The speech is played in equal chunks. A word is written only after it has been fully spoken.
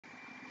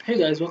Hey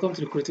guys, welcome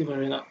to the Creative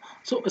Arena.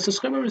 So a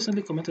subscriber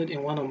recently commented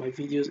in one of my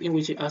videos in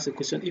which he asked a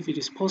question if it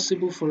is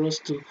possible for us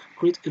to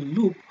create a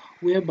loop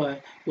whereby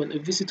when a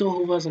visitor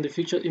hovers on the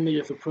featured image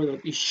of a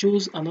product, it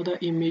shows another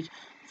image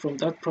from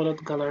that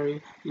product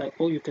gallery like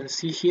what you can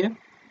see here.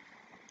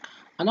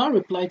 And I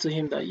replied to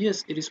him that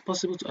yes, it is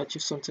possible to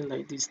achieve something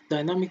like this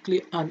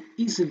dynamically and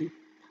easily.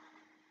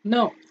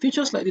 Now,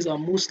 features like this are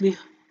mostly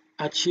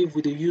achieved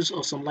with the use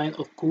of some line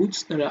of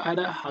codes that are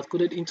either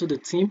hard-coded into the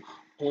theme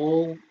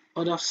or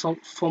other some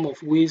form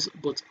of ways,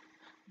 but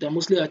they're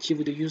mostly achieved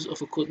with the use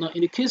of a code. Now, in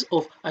the case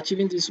of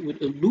achieving this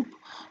with a loop,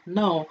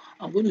 now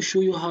I'm going to show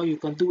you how you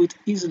can do it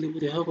easily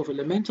with the help of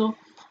Elementor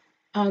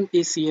and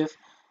ACF.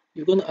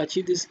 You're going to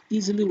achieve this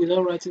easily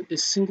without writing a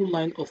single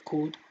line of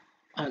code,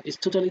 and it's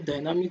totally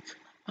dynamic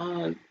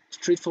and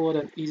straightforward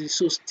and easy.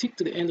 So stick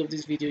to the end of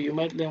this video, you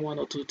might learn one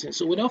or two things.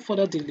 So without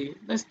further delay,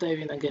 let's dive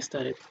in and get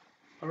started.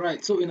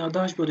 Alright, so in our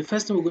dashboard, the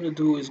first thing we're going to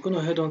do is going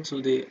to head on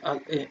to the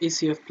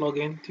ACF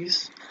plugin,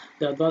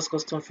 the Advanced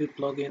Custom Field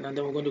plugin, and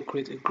then we're going to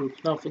create a group.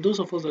 Now, for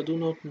those of us that do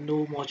not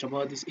know much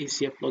about this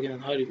ACF plugin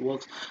and how it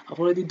works, I've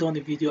already done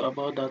a video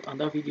about that, and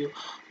that video,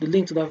 the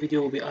link to that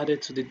video will be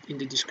added to in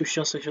the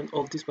description section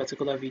of this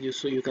particular video,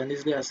 so you can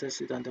easily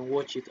access it and then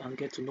watch it and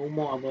get to know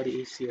more about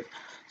the ACF.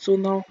 So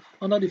now,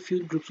 under the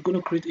field groups, we're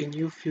going to create a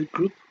new field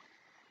group.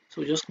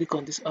 So just click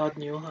on this add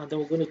new, and then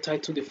we're going to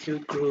title the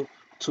field group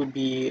to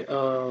be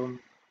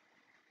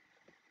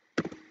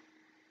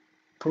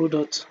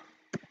product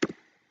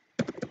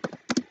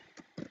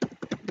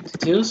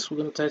details. We're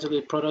going to title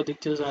it product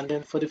details, and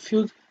then for the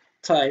field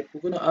type, we're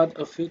going to add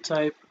a field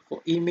type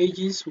for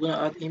images. We're going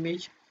to add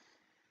image,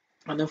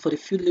 and then for the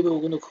field label,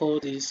 we're going to call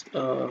this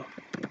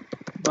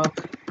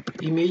back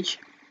image.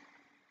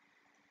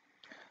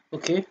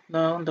 Okay,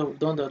 now that we've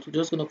done that, we're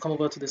just going to come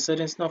over to the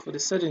settings. Now for the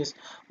settings,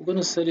 we're going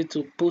to set it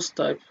to post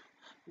type.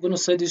 We're going to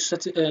set this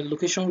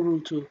location rule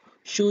to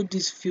show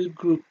this field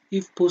group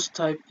if post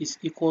type is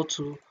equal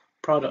to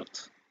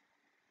product.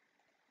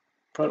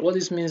 What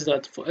this means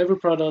that for every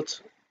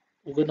product,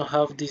 we're going to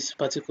have this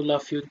particular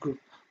field group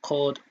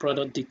called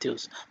product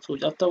details. So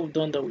after we've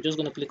done that, we're just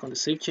going to click on the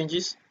save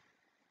changes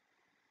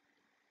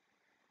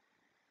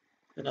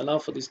and allow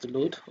for this to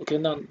load. Okay,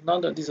 now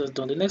that this is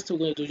done, the next thing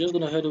we're going to do, just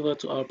going to head over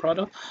to our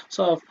product.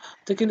 So I've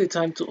taken the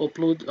time to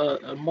upload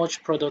a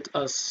much product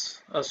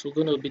as we're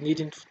going to be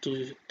needing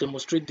to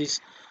demonstrate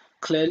this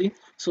clearly.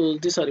 So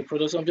these are the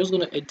products. So I'm just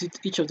going to edit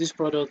each of these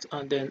products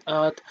and then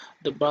add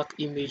the back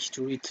image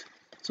to it.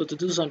 So to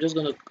do so, I'm just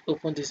going to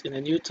open this in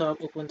a new tab,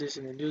 open this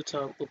in a new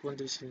tab, open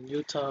this in a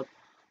new tab,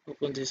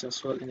 open this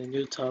as well in a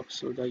new tab,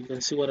 so that you can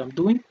see what I'm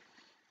doing.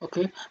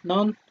 Okay,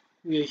 now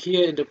we are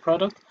here in the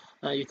product.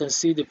 You can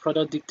see the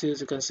product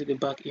details, you can see the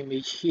back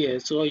image here.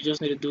 So all you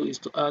just need to do is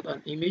to add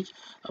an image.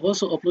 I've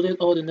also uploaded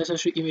all the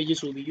necessary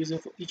images we'll be using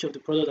for each of the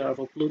products that I've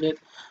uploaded,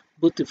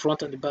 both the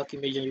front and the back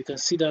image, and you can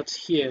see that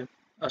here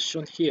as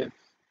shown here.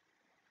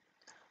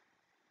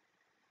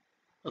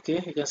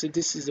 Okay, you can see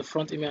this is the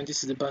front image and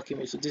this is the back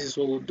image. So this is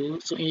what we'll do.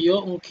 So in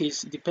your own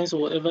case, it depends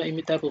on whatever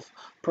image type of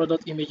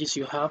product images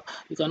you have.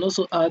 You can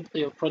also add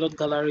your product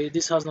gallery.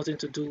 This has nothing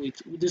to do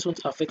with, this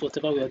won't affect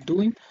whatever we are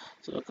doing.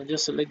 So I can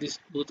just select this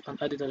both and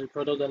add it as a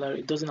product gallery.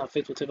 It doesn't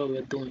affect whatever we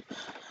are doing.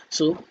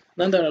 So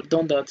now that I've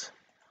done that,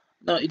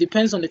 now it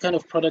depends on the kind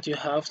of product you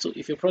have. So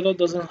if your product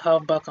doesn't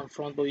have back and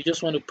front, but you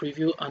just want to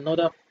preview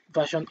another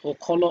version or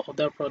color of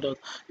that product,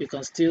 you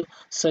can still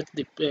set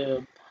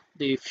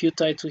the field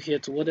title here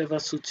to whatever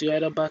suits you,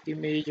 either back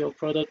image or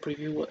product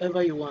preview,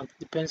 whatever you want.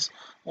 Depends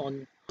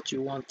on what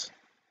you want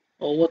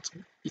or what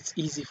is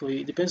easy for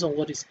you. It depends on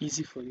what is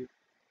easy for you.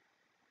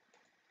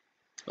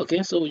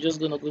 Okay, so we're just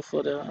gonna go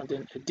further and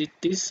then edit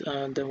this,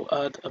 and then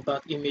we'll add a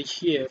back image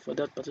here for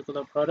that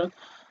particular product.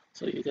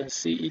 So you can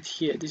see it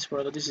here, this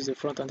product, this is the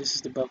front and this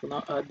is the back. We'll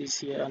now add this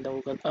here, and then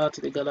we can add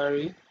to the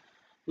gallery,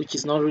 which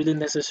is not really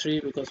necessary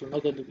because we're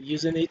not going to be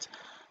using it.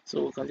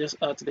 So we can just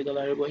add to the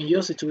gallery. But in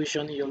your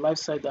situation, in your live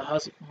site that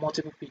has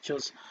multiple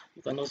pictures,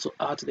 you can also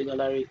add to the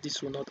gallery.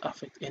 This will not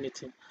affect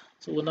anything.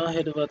 So we'll now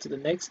head over to the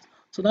next.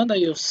 So now that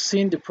you've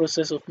seen the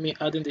process of me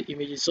adding the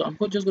images, so I'm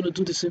just going to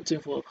do the same thing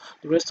for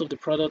the rest of the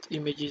product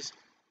images,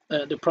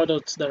 the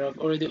products that I've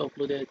already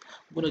uploaded.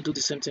 I'm going to do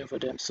the same thing for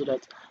them so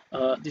that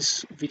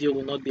this video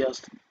will not be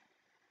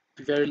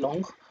very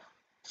long.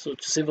 So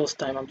to save us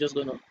time, I'm just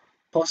going to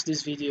pause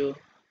this video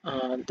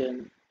and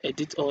then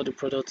edit all the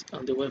products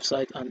on the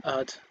website and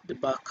add the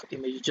back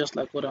image, just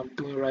like what I'm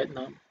doing right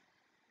now.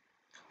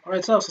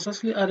 Alright, so I've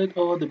successfully added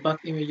all the back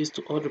images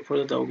to all the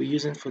products that we'll be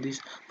using for the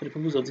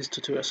purpose of this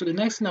tutorial. So the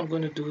next thing I'm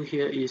going to do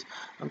here is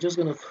I'm just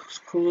going to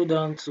scroll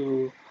down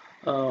to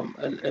a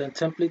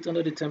template.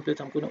 Under the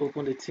template, I'm going to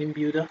open the theme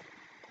builder.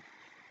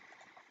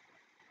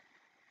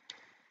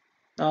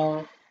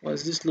 Now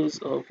once this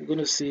loads up, we're going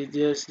to see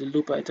there's the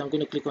loop item. I'm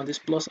going to click on this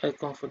plus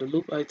icon for the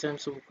loop item,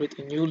 so we'll create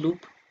a new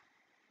loop.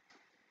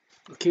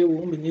 Okay, we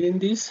won't be needing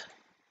this.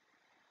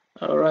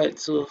 Alright,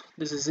 so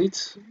this is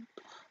it.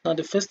 Now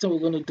the first thing we're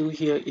going to do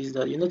here is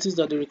that you notice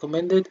that the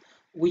recommended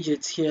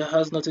widget here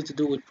has nothing to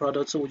do with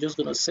product, so we're just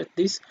going to set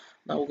this.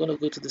 Now we're going to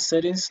go to the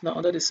settings. Now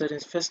under the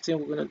settings, first thing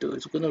we're going to do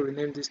is we're going to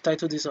rename this,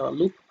 title this our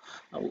loop,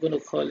 and we're going to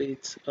call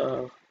it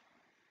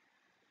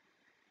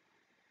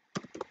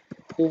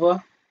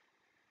hover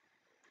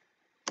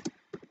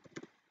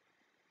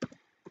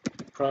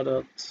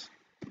product,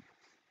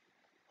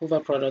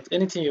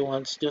 anything you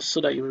want, just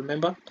so that you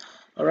remember.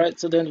 All right,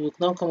 so then we'll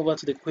now come over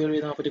to the query.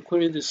 Now for the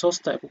query, the source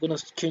type, we're going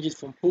to change it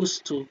from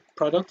post to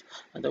product,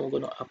 and then we're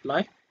going to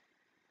apply.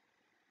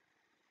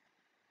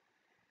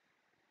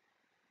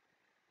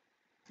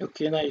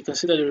 Okay, now you can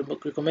see that the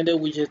recommended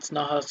widget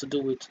now has to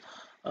do with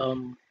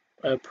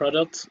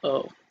product.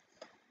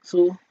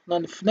 So now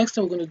the next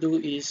thing we're going to do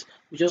is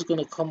we're just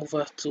going to come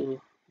over to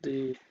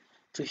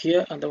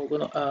here, and then we're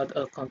going to add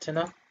a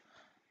container.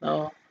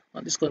 Now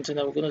on this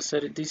container, we're going to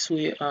set it this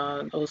way,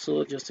 and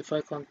also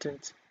justify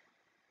content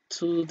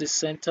to the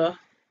center,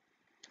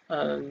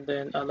 and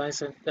then align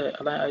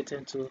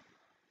item to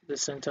the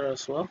center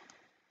as well.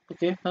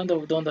 Okay, now that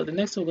we've done that, the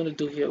next thing we're going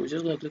to do here, we're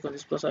just going to click on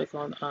this plus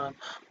icon, and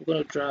we're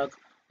going to drag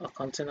a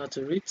container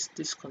to reach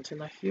this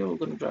container here. We're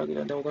going to drag it,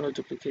 and then we're going to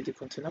duplicate the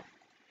container.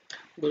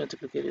 We're going to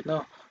duplicate it.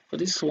 Now for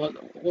this one,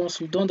 once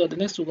we've done that, the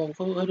next we're going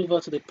to head over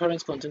to the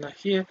parent container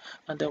here,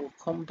 and then we'll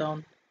come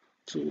down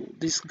to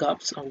these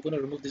gaps, and we're going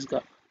to remove this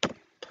gap.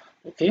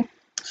 Okay,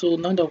 so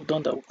now that we've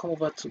done that, we'll come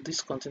over to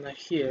this container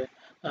here,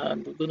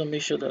 and we're going to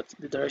make sure that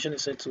the direction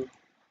is set to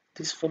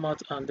this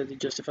format, and then the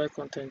justify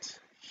content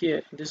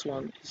here, this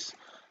one is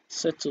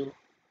set to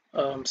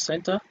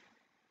center.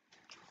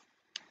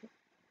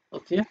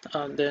 Okay,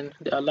 and then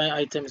the align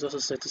item is also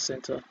set to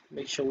center.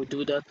 Make sure we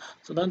do that.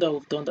 So now that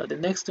we've done that, the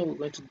next thing we're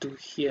going to do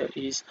here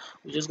is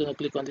we're just going to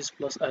click on this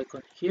plus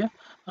icon here,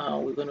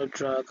 and we're going to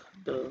drag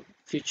the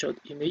featured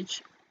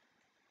image,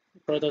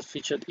 product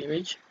featured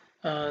image.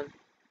 And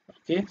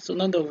okay, so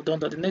now that we've done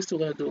that, the next thing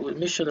we're going to do is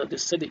make sure that they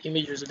set the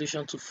image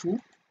resolution to full.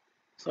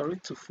 Sorry,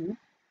 to full.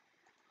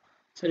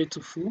 Set it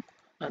to full,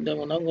 and then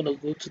we're now going to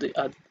go to the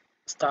add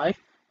style.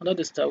 Under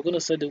the style, we're going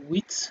to set the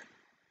width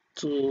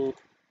to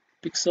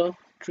pixel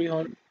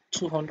 300,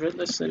 200.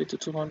 Let's set it to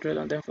 200,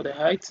 and then for the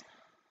height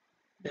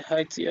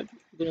here,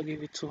 we're going to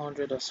give it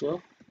 200 as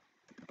well.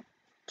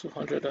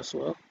 200 as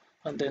well,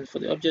 and then for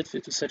the object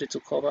field to set it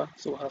to cover,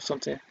 so we'll have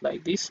something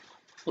like this.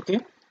 Okay,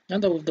 now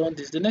that we've done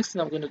this, the next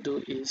thing I'm going to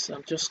do is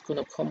I'm just going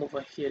to come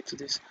over here to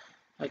this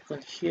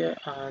icon here,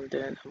 and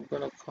then I'm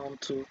going to come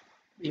to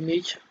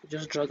image,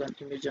 just drag an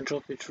image and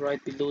drop it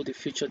right below the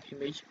featured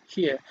image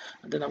here,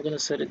 and then I'm going to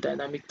set a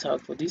dynamic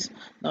tag for this.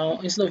 Now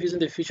instead of using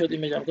the featured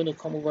image, I'm going to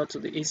come over to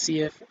the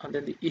ACF and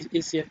then the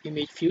ACF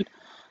image field,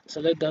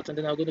 select that, and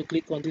then I'm going to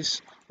click on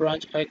this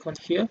branch icon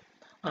here,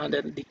 and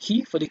then the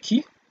key, for the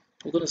key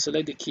we're going to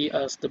select the key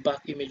as the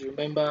back image.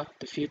 Remember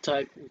the field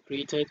type we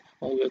created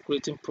when we were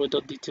creating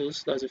product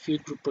details, that's a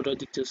field group product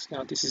details.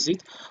 Now this is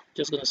it,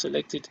 just going to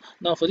select it.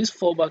 Now for this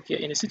fallback here,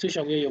 in a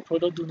situation where your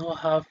product do not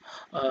have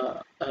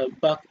a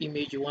back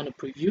image you want to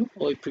preview,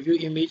 or a preview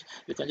image,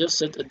 you can just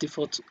set a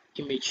default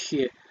image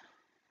here.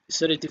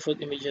 Set a default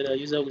image here that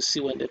user will see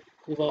when they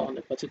hover on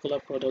a particular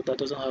product that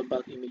doesn't have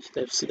back image.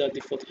 They'll see that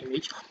default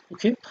image.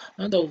 Okay,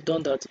 now that we've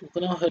done that,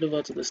 we're going to head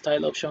over to the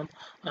style option,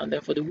 and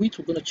then for the width,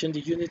 we're going to change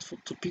the unit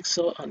to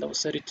pixel, and then we'll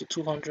set it to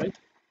 200.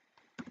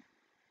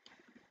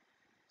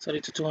 Set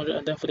it to 200,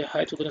 and then for the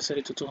height, we're going to set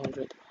it to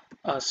 200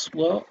 as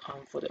well.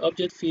 And for the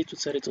object field, we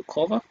set it to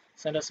cover,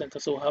 center, so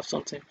we'll have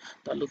something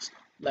that looks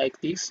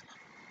like this.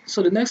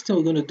 So the next thing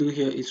we're going to do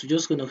here is we're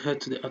just going to head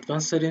to the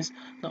advanced settings.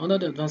 Now under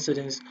the advanced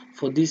settings,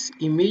 for this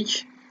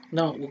image,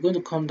 now we're going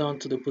to come down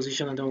to the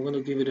position, and then we're going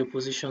to give it a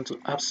position to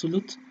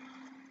absolute.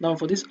 Now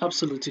for this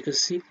absolute, you can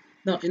see,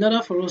 now in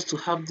order for us to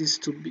have this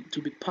to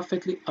be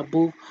perfectly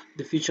above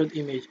the featured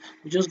image,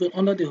 we just go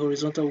under the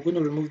horizontal, we're going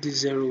to remove this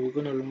 0, we're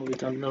going to remove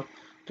it, and now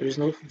there is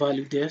no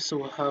value there, so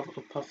we'll have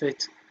a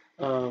perfect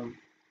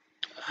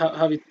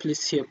have it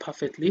placed here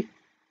perfectly.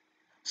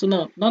 So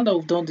now that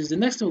we've done this, the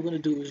next thing we're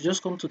going to do is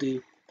just come to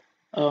the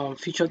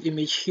featured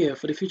image here.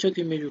 For the featured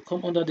image, we'll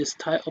come under the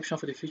style option.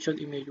 For the featured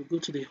image, we'll go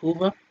to the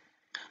hover.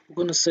 We're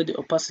going to set the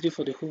opacity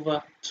for the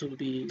hover to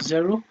be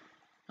 0,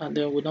 and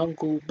then we'll now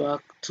go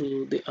back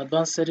to the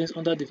advanced settings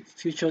under the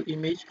featured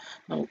image.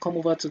 Now we'll come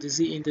over to the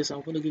Z index.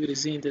 I'm going to give it a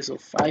Z index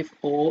of 5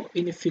 or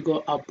any figure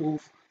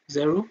above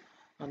 0,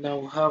 and now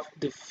we'll have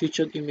the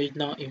featured image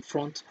now in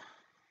front,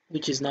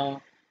 which is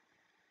now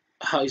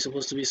how it's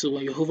supposed to be. So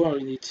when you hover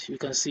on it, you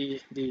can see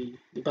the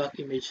back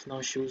image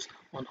now shows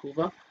on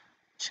hover.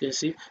 You can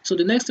see. So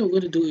the next thing we're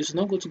going to do is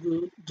now go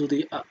to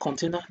the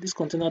container, this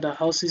container that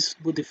houses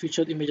both the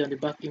featured image and the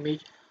back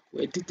image.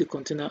 We'll edit the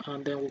container,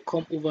 and then we'll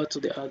come over to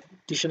the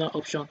additional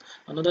option,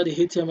 and under the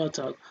HTML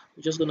tag,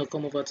 we're just going to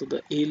come over to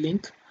the a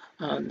link,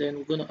 and then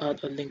we're going to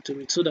add a link to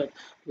it, so that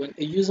when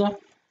a user,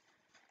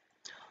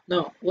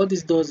 now what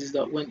this does is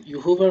that when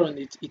you hover on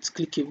it, it's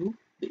clickable,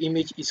 the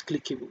image is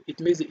clickable, it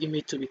makes the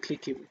image to be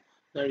clickable.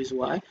 That is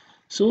why.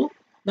 So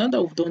now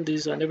that we've done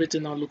this and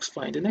everything now looks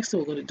fine, the next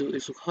thing we're going to do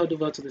is we'll head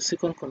over to the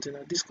second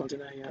container, this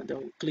container here, and then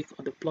we'll click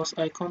on the plus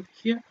icon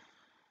here,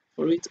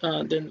 for it,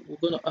 and then we're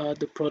going to add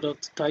the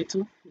product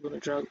title. We're going to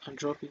drag and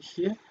drop it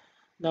here.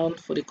 Now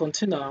for the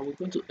container, we're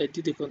going to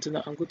edit the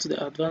container and go to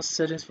the advanced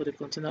settings for the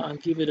container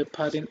and give it a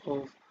padding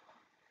of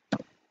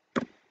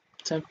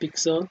 10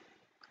 pixel,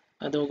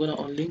 and then we're going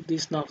to unlink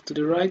this. Now to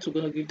the right, we're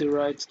going to give the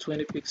right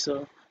 20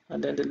 pixel,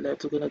 and then the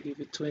left, we're going to give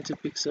it 20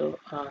 pixel,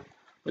 and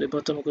for the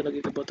bottom, we're going to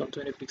give the bottom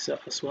 20 pixel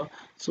as well.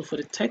 So for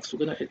the text,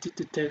 we're going to edit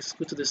the text,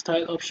 go to the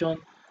style option,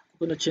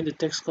 we're going to change the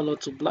text color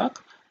to black,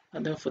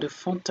 and then for the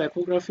font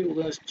typography,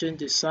 we're going to change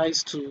the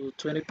size to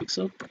 20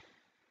 pixel.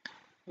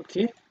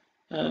 Okay,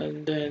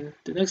 and then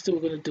the next thing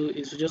we're going to do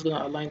is we're just going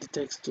to align the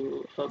text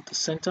to the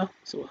center,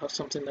 so we'll have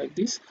something like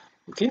this.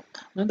 Okay,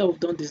 now that we've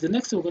done this, the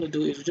next thing we're going to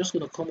do is we're just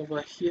going to come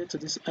over here to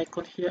this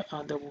icon here,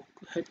 and then we'll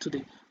head to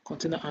the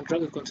container and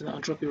drag the container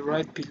and drop it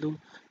right below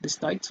this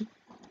title.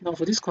 Now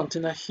for this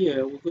container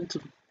here, we're going to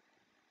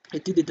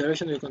edit the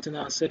direction of the container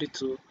and set it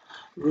to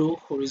row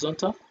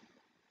horizontal,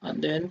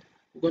 and then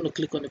we're going to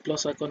click on the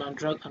plus icon and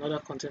drag another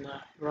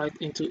container right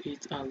into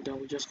it, and then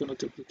we're just going to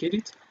duplicate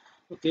it.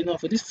 Okay, now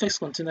for this first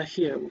container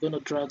here, we're going to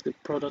drag the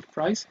product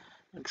price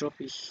and drop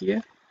it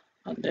here,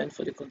 and then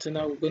for the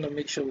container, we're going to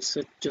make sure we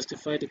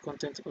justify the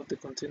content of the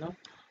container.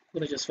 We're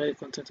going to justify the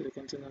content of the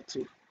container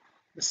to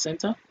the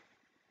center.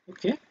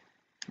 Okay,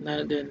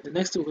 now then the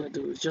next thing we're going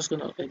to do is just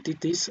going to edit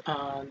this,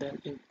 and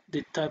then in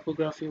the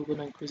typography, we're going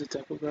to increase the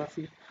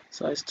typography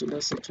size to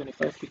less than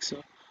 25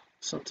 pixel,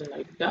 something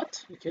like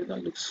that. Okay,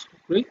 that looks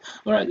great.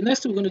 All right, the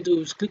next thing we're going to do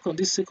is click on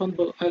this second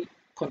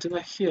container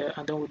here,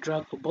 and then we'll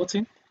drag a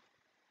button.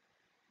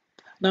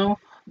 Now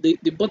the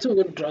button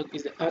we're going to drag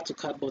is the add to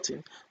cart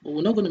button, but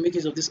we're not going to make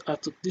use of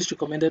this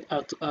recommended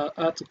add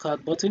to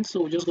cart button.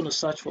 So we're just going to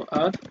search for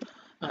add,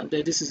 and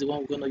then this is the one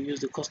we're going to use,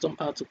 the custom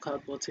add to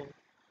cart button.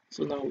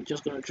 So now we're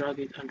just going to drag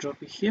it and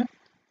drop it here.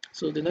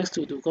 So the next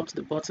thing we'll do, come to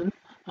the button,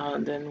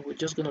 and then we're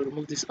just going to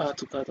remove this add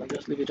to cart and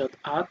just leave it at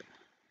add,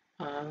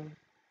 and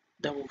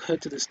then we'll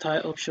head to the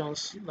style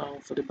options. Now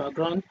for the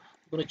background,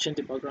 we're going to change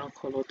the background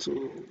color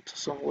to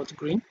somewhat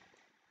green,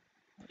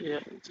 yeah,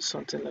 to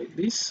something like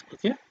this.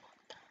 Okay,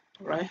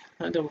 all right,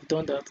 and then we've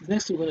done that. The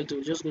next thing we're going to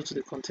do is just go to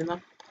the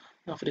container.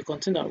 Now for the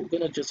container, we're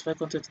going to justify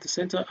content to the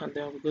center, and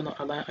then we're going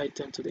to align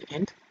item to the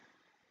end.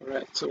 All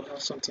right, so we'll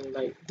have something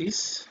like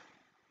this.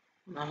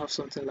 Now have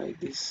something like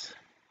this,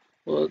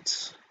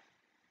 but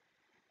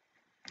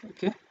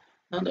okay,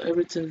 now that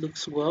everything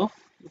looks well,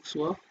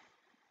 so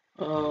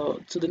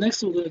the next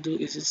thing we're going to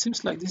do is, it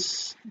seems like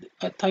this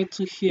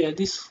title here,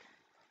 this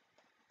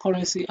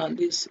currency and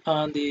this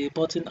and the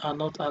button are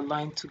not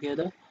aligned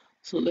together.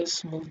 So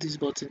let's move this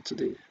button to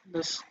the,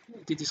 let's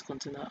edit this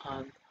container,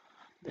 and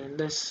then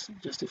let's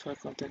justify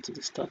content to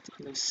the start,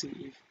 and let's see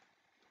if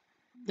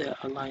they're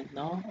aligned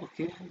now.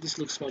 Okay, this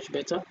looks much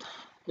better.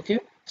 Okay,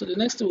 so the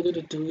next thing we're going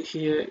to do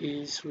here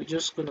is we're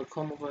just going to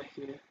come over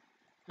here,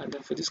 and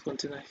then for this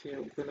container here,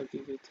 we're going to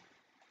give it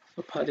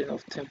a padding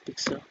of 10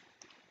 pixel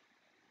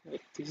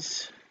like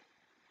this,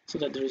 so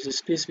that there is a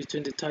space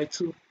between the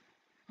title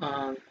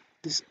and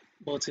this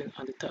button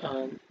and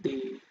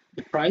the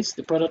price,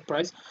 the product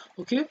price.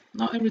 Okay,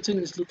 now everything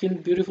is looking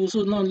beautiful.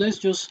 So now let's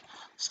just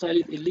style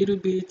it a little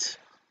bit.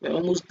 We're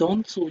almost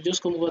done, so we'll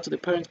just come over to the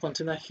parent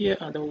container here,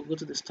 and then we'll go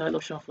to the style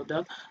option for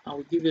that, and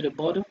we'll give it a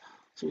border.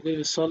 So we'll give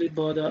it a solid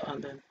border,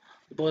 and then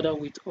the border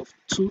width of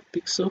 2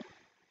 pixel,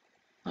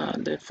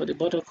 and then for the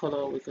border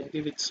color, we can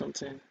give it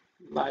something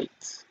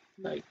light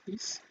like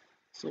this.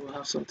 So we'll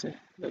have something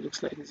that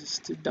looks like this is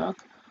still dark,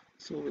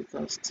 so we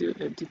can still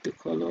edit the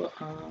color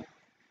and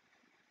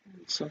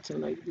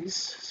something like this.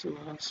 So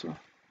we'll have some.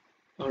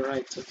 All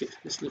right, okay,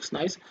 this looks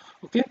nice.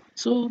 Okay,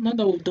 so now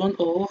that we've done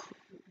all,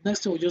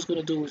 next thing we're just going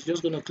to do is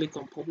just going to click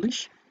on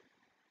publish.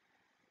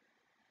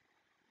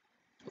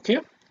 Okay,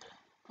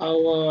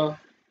 our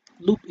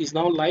loop is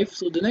now live.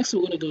 So the next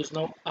thing we're going to do is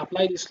now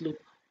apply this loop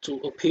to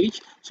a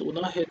page. So we'll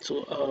now head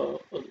to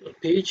a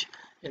page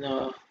in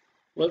our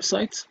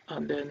website,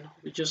 and then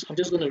I'm just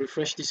going to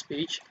refresh this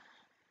page.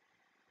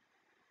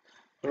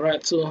 All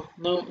right, so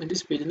now in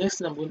this page, the next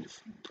thing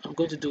I'm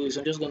going to do is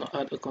I'm just going to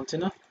add a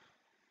container.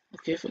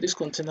 Okay, for this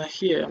container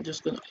here, I'm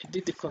just going to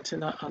edit the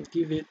container and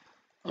give it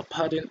a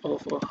padding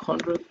of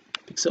 100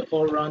 pixel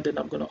all around. Then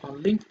I'm going to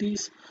unlink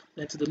this.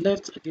 Then to the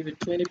left, I give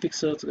it 20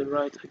 pixel. To the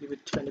right, I give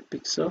it 20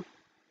 pixel.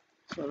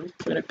 Sorry,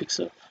 20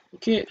 pixel.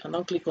 Okay, and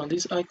now click on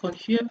this icon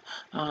here,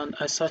 and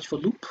I search for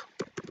loop.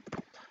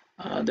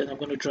 And then I'm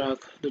going to drag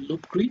the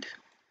loop grid,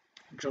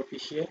 drop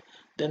it here.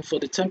 Then for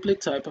the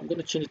template type, I'm going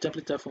to change the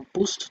template type from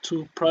post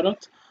to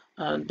product.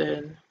 And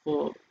then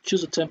for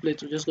choose a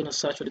template, we're just going to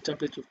search for the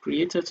template we've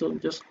created. So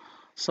just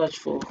search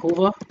for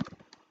hover.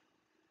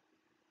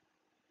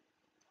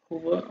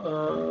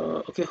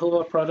 Okay,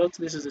 hover product.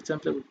 This is the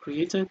template we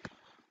created.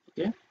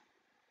 Okay,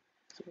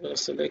 so I'm going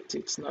to select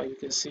it. Now you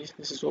can see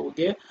this is what we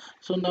get.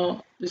 So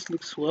now this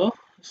looks well,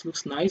 this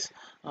looks nice,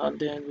 and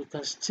then we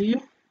can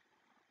still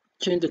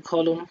change the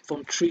column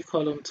from 3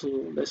 column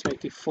to, let's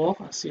make it 4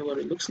 and see what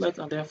it looks like.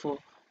 And then for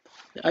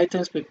the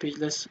items per page,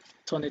 let's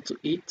turn it to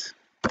 8.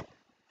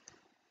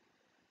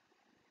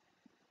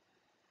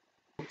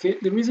 Okay,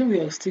 the reason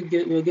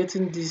we're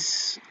getting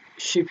this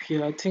shape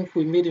here. I think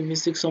we made a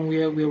mistake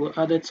somewhere where we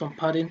added some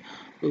padding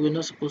we were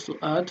not supposed to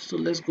add. So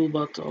let's go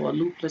back to our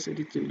loop. Let's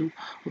edit the loop.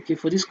 Okay,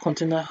 for this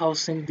container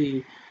housing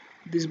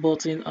this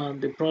button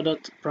and the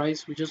product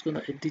price, we're just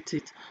gonna edit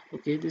it.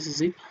 Okay, this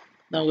is it.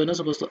 Now we're not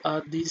supposed to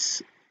add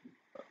this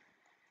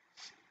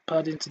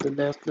padding to the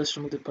left. Let's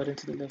remove the padding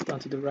to the left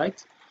and to the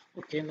right.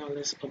 Okay, now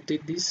let's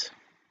update this,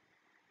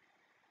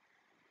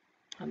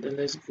 and then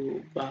let's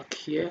go back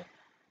here,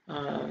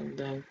 and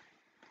then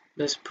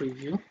let's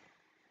preview.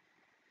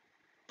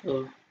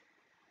 Oh,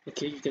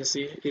 okay, you can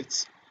see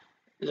it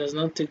does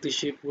not take the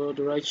shape well,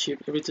 the right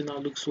shape. Everything now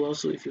looks well.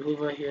 So if you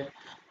hover here,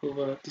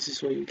 hover, this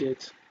is what you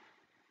get.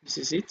 This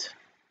is it.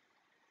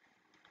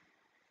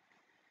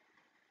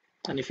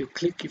 And if you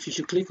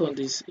should click on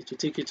this, it will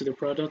take you to the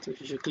product.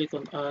 If you should click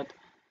on add,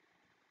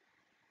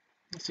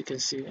 as you can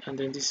see, and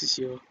then this is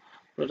your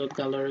product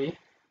gallery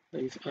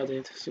that you've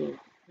added. So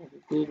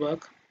we'll go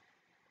back.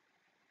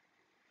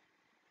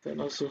 You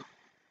can also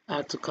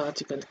add to cart.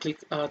 You can click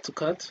add to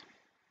cart,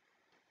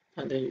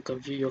 and then you can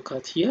view your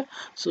cart here.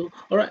 So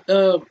all right,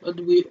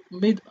 we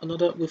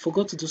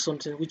forgot to do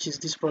something, which is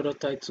this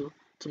product title,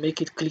 to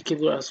make it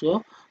clickable as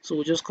well. So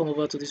we'll just come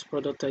over to this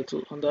product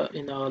title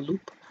in our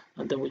loop,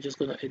 and then we're just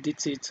going to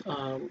edit it.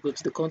 We'll go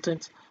to the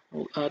content,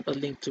 and we'll add a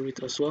link to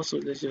it as well. So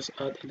let's just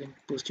add a link,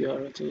 post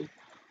URL to it,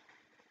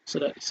 so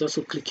that it's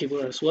also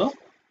clickable as well.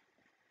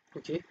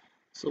 Okay,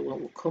 so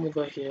when we come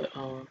over here,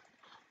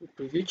 we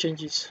preview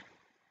changes,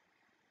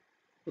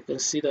 we can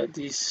see that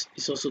this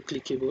is also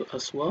clickable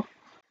as well.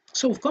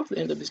 So we've come to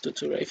the end of this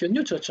tutorial. If you're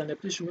new to our channel,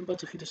 please remember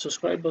to hit the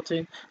subscribe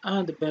button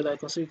and the bell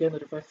icon so you get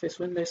notified first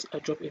when next I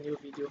drop a new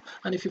video.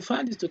 And if you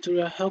find this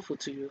tutorial helpful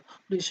to you,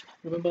 please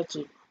remember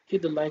to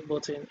hit the like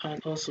button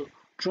and also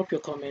drop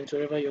your comment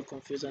wherever you're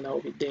confused, and I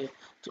will be there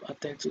to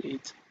attend to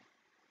it.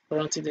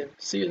 But until then,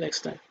 see you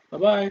next time. Bye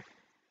bye.